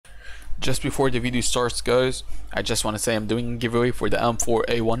Just before the video starts, guys, I just want to say I'm doing a giveaway for the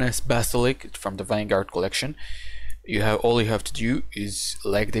M4A1S Basilic from the Vanguard collection. All you have to do is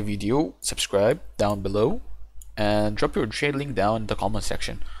like the video, subscribe down below, and drop your trade link down in the comment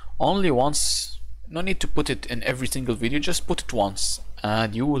section. Only once, no need to put it in every single video, just put it once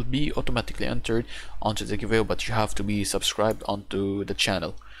and you will be automatically entered onto the giveaway, but you have to be subscribed onto the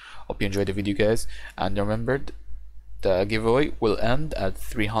channel. Hope you enjoyed the video, guys, and remembered the giveaway will end at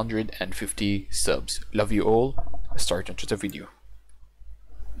 350 subs. Love you all. Let's start into the video.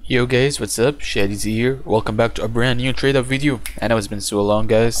 Yo guys, what's up? heyzeus here. Welcome back to a brand new trade-up video. I know it's been so long,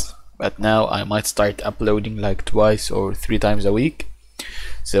 guys, but now I might start uploading like twice or 3 times a week,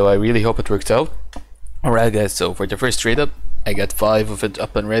 so I really hope it works out. Alright guys, so for the first trade-up, I got 5 of it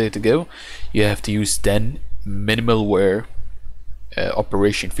up and ready to go. You have to use 10 minimal wear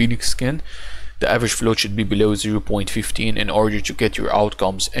Operation Phoenix skin. The average float should be below 0.15 in order to get your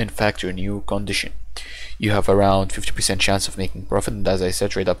outcomes in factory new condition. You have around 50% chance of making profit, and as I said,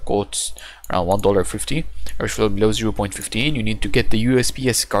 trade up costs around $1.50. Average float below 0.15. You need to get the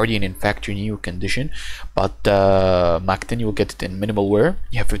USPS Guardian in factory new condition, but Mach 10 you will get it in minimal wear.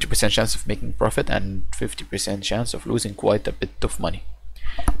 You have 50% chance of making profit and 50% chance of losing quite a bit of money.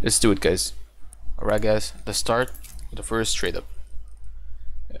 Let's do it, guys. Alright guys, let's start with the first trade up.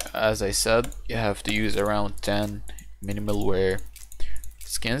 As I said, you have to use around 10 minimal wear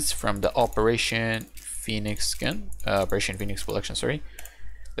skins from the Operation Phoenix collection, sorry.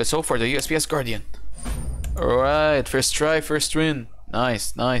 Let's hope for the USPS Guardian. Alright, first try, first win.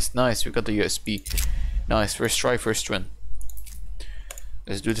 Nice, nice, nice. We got the USP. Nice, first try, first win.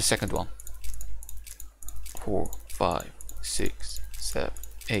 Let's do the second one. 4, 5, 6, 7,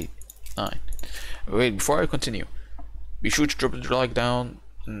 8, 9. Wait, before I continue, be sure to drop the like down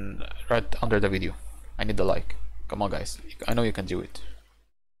right under the video. I need the like. Come on guys, I know you can do it.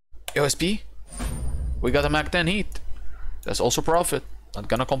 USP, we got a Mach 10 heat. That's also profit, not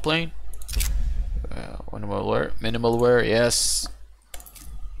gonna complain. Minimal wear, yes.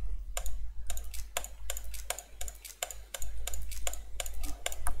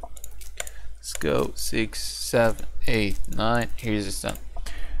 Let's go. 6, 7, 8, 9. Here's the sun.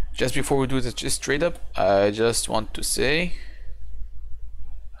 Just before we do this trade up, I just want to say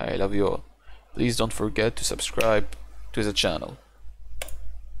I love you all. Please don't forget to subscribe to the channel.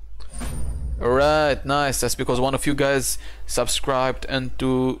 Alright, nice. That's because one of you guys subscribed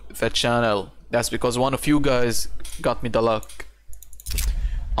into the channel. That's because one of you guys got me the luck.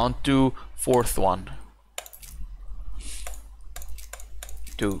 On to fourth one.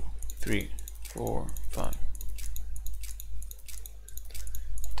 2, 3, 4, 5,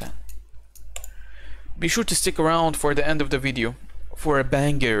 10. Be sure to stick around for the end of the video for a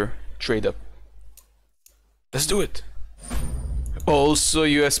banger trade up. Let's do it. Also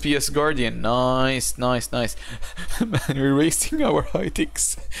USPS Guardian. Nice, nice, nice. Man, we're wasting our high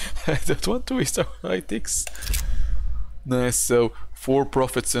ticks. I don't want to waste our high ticks. Nice, so 4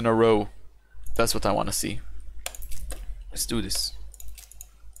 profits in a row. That's what I want to see. Let's do this.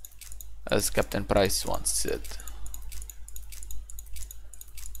 As Captain Price once said.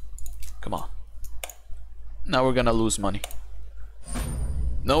 Come on. Now we're gonna lose money.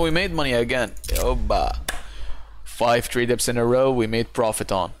 No, we made money again. Yoba. 5 trade ups in a row we made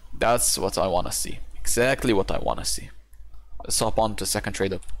profit on. That's what I want to see. Exactly what I want to see. Let's hop on to the second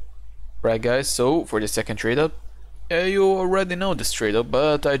trade up. Right guys, so for the second trade up, you already know this trade up,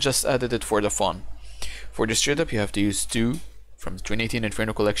 but I just added it for the fun. For this trade up you have to use 2 from the 2018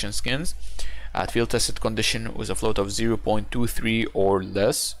 Inferno collection skins at field tested condition with a float of 0.23 or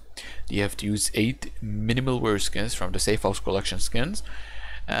less. You have to use 8 minimal wear skins from the Safe House collection skins,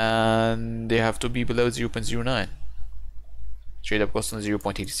 and they have to be below 0.09. Trade up cost on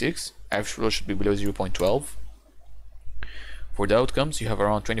 0.86. Average flow should be below 0.12. For the outcomes, you have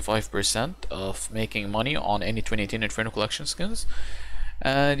around 25% of making money on any 2018 Inferno collection skins,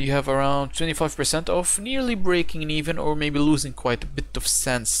 and you have around 25% of nearly breaking even or maybe losing quite a bit of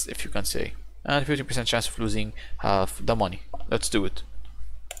cents, if you can say, and 50% chance of losing half the money. Let's do it.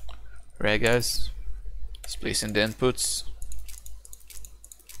 Right guys, let's place in the inputs.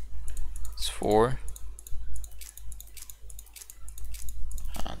 It's 4,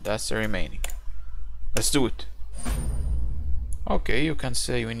 and that's the remaining. Let's do it. Okay, you can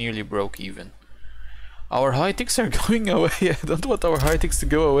say we nearly broke even. Our high ticks are going away. I don't want our high ticks to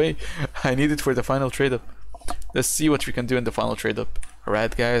go away. I need it for the final trade up. Let's see what we can do in the final trade up.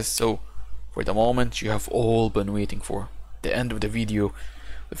 Alright guys, so for the moment you have all been waiting for, the end of the video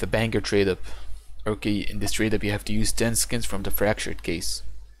with the banger trade up. Okay, in this trade up you have to use 10 skins from the fractured case.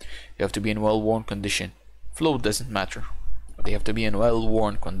 You have to be in well-worn condition. Float doesn't matter, but they have to be in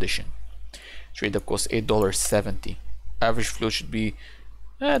well-worn condition. Tradeup costs $8.70. Average float should be,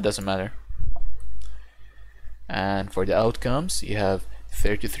 it doesn't matter. And for the outcomes, you have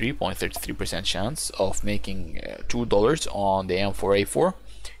 33.33% chance of making $2 on the M4A4.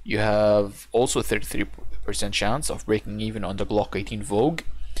 You have also 33% chance of breaking even on the Glock 18 Vogue,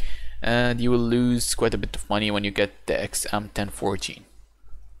 and you will lose quite a bit of money when you get the XM1014.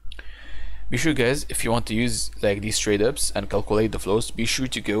 Be sure, guys, if you want to use like these tradeups and calculate the flows, be sure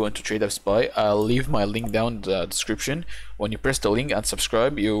to go into tradeup spy. I'll leave my link down in the description. When you press the link and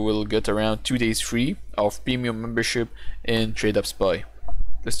subscribe, you will get around 2 days free of premium membership in tradeup spy.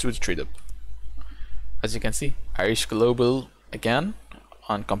 Let's do the tradeup. As you can see, I reached global again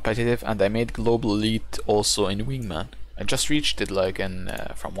on competitive, and I made global elite also in wingman. I just reached it like in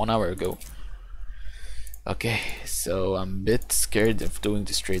from 1 hour ago. Okay, so I'm a bit scared of doing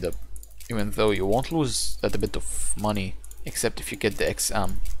this tradeup, even though you won't lose that a bit of money except if you get the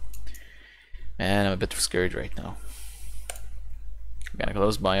XM. And I'm a bit scared right now. I'm gonna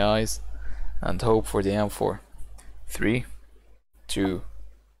close my eyes and hope for the M4. 3, 2,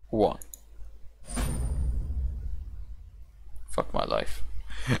 1. Fuck my life.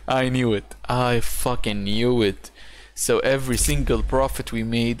 I knew it. I fucking knew it. So every single profit we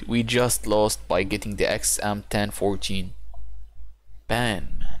made, we just lost by getting the XM1014.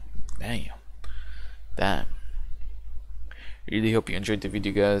 Bam, man. Bam. Damn. Really hope you enjoyed the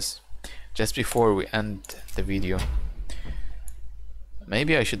video, guys. Just before we end the video,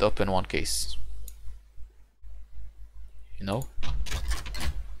 maybe I should open one case. You know?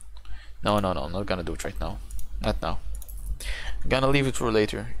 No, I'm not gonna do it right now. Not now. I'm gonna leave it for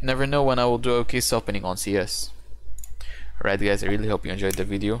later. You never know when I will do a case opening on CS. Alright, guys, I really hope you enjoyed the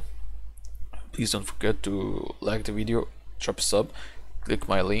video. Please don't forget to like the video, drop a sub, click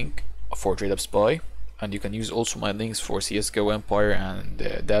my link for tradeup spy, and you can use also my links for CSGO Empire and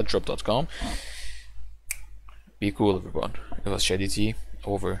daddrop.com. Be cool, everyone. It was Shady T,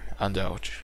 over and out.